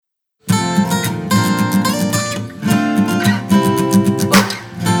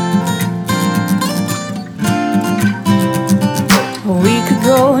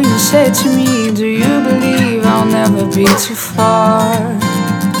be too far.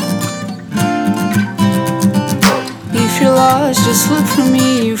 If you're lost, just look for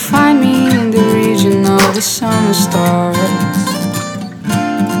me. You find me in the region of the summer stars.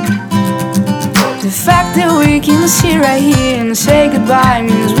 The fact that we can sit right here and say goodbye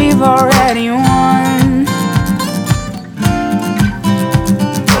means we've already won.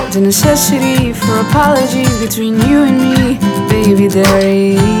 The necessity for apologies between you and me, baby, there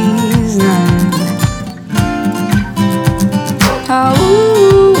is none.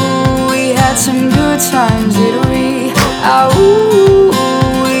 Oh, we had some good times, didn't we? Oh,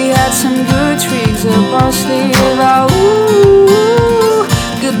 we had some good tricks up our sleeve. Oh,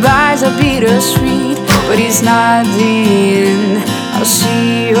 goodbyes are bittersweet, but it's not the end. I'll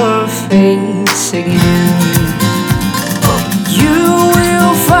see your face again. You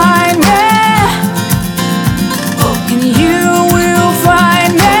will find me, and you will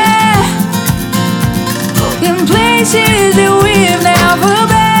find me in places that we've never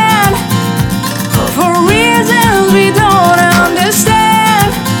been, for reasons we don't understand.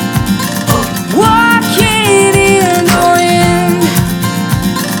 Walking in the wind,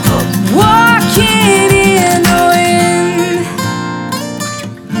 walking in the wind.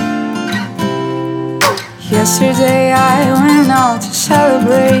 Yesterday I went out to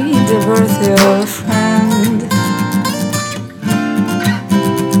celebrate the birthday of a friend,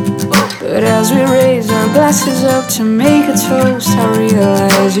 but as we raise our glasses up to make a toast, I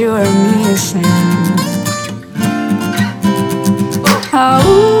realize you are missing.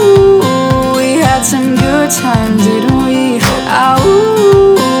 Oh, we had some good times, didn't we?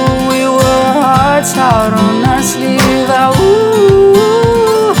 Oh, we wore our hearts out on our sleeve.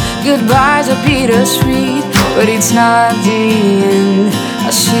 Oh, goodbyes are bittersweet, but it's not the end. I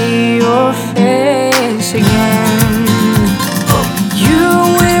see your face again.